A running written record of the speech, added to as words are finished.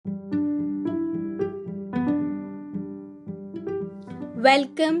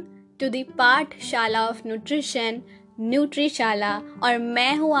Welcome to the पाठशाला of nutrition न्यूट्रीशाला और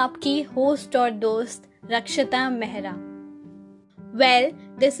मैं हूँ आपकी होस्ट और दोस्त रक्षिता Mehra. Well,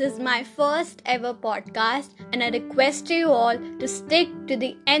 this is my first ever podcast and I request you all to stick to the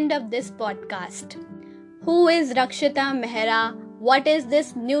end of this podcast. Who is Rakshita Mehra? What is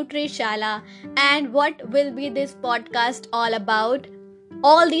this Nutrishala? And what will be this podcast all about?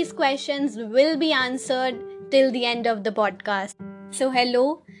 All these questions will be answered till the end of the podcast. So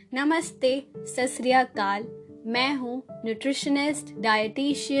hello, namaste, sat sri akal. मैं हूँ nutritionist,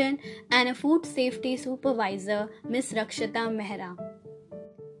 dietitian and a food safety supervisor miss Rakshita Mehra.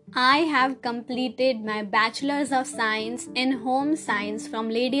 I have completed my Bachelor's of Science in Home Science from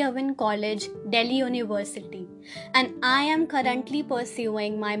Lady Irwin College, Delhi University, and I am currently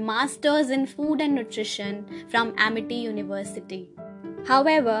pursuing my Master's in Food and Nutrition from Amity University.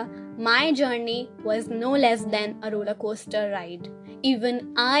 However, my journey was no less than a roller coaster ride. Even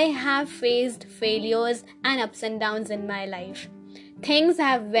I have faced failures and ups and downs in my life. Things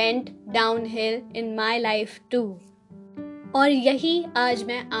have went downhill in my life too. और यही आज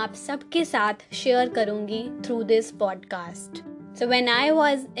मैं आप सबके साथ share करूंगी through this podcast. So when I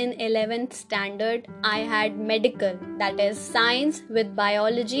was in 11th standard, I had medical, that is science with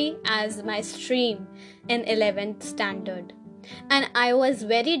biology as my stream in 11th standard. And I was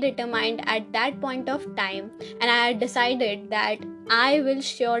very determined at that point of time, and I had decided that I will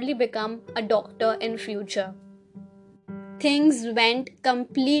surely become a doctor in future. Things went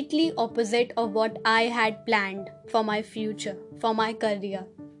completely opposite of what I had planned for my future, for my career.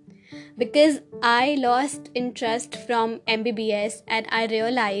 Because I lost interest from MBBS and I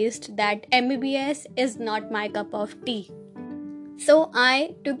realized that MBBS is not my cup of tea. So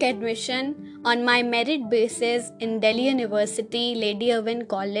I took admission on my merit basis in Delhi University, Lady Irwin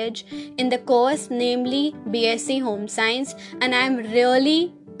College in the course namely BSc Home Science, and I am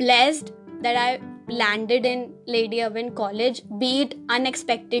really blessed that I landed in Lady Irwin College, be it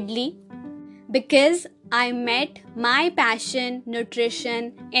unexpectedly, because I met my passion,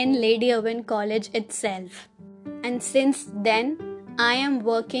 nutrition in Lady Irwin College itself. And since then, I am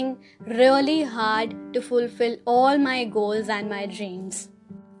working really hard to fulfill all my goals and my dreams.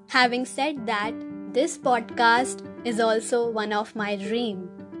 Having said that, this podcast is also one of my dreams.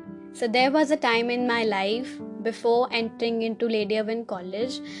 So there was a time in my life before entering into Lady Irwin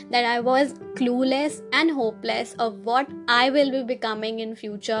College that I was clueless and hopeless of what I will be becoming in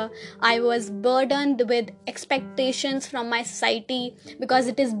future. I was burdened with expectations from my society because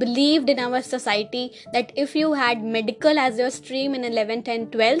it is believed in our society that if you had medical as your stream in 11th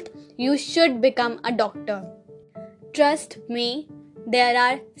and 12th, you should become a doctor. Trust me, there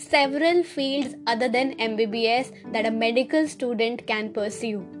are several fields other than MBBS that a medical student can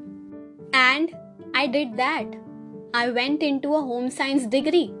pursue. And I did that. I went into a home science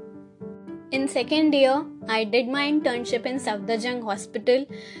degree. In second year, I did my internship in Safdarjung Hospital,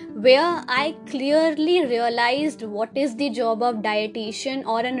 where I clearly realized what is the job of dietitian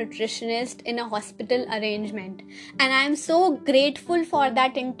or a nutritionist in a hospital arrangement. And I am so grateful for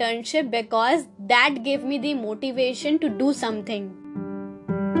that internship because that gave me the motivation to do something.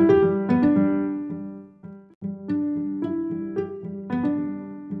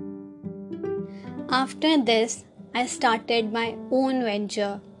 After this, I started my own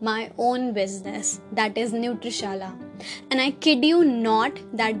venture, my own business, that is Nutrishala. And I kid you not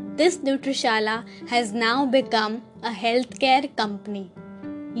that this Nutrishala has now become a healthcare company.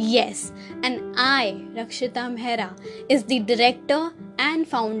 Yes, and I, Rakshita Mehra, is the director and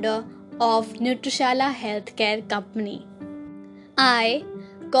founder of Nutrishala Healthcare Company. I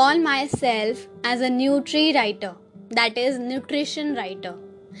call myself as a Nutri writer, that is nutrition writer.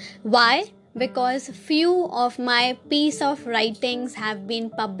 Why? Because few of my piece of writings have been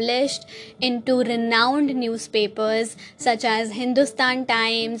published into renowned newspapers such as Hindustan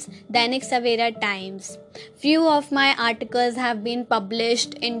Times, Dainik Savera Times. Few of my articles have been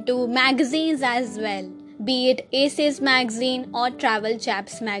published into magazines as well, be it Aces magazine or Travel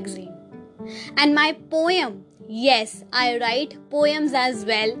Chaps magazine. And my poem, yes, I write poems as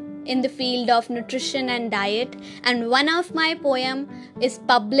well in the field of nutrition and diet, and one of my poem is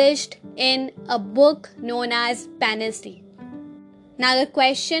published in a book known as Panacea. Now the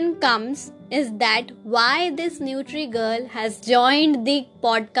question comes is that why this Nutri girl has joined the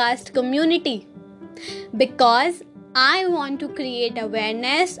podcast community? Because I want to create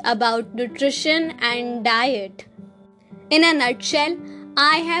awareness about nutrition and diet. In a nutshell,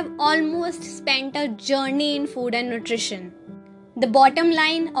 I have almost spent a journey in food and nutrition. The bottom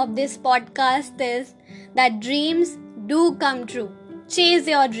line of this podcast is that dreams do come true. Chase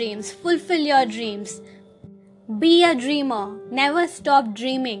your dreams, fulfill your dreams. Be a dreamer. Never stop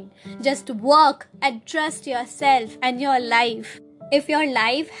dreaming. Just work and trust yourself and your life. If your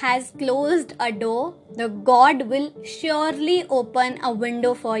life has closed a door, the God will surely open a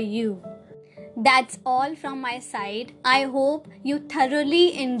window for you. That's all from my side. I hope you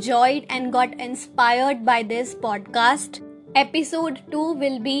thoroughly enjoyed and got inspired by this podcast. Episode 2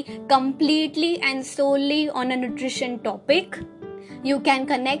 will be completely and solely on a nutrition topic. You can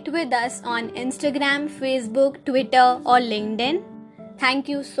connect with us on Instagram, Facebook, Twitter, or LinkedIn. Thank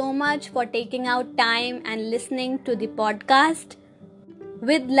you so much for taking out time and listening to the podcast.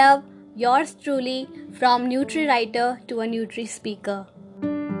 With love, yours truly, from Nutri Writer to a Nutri Speaker.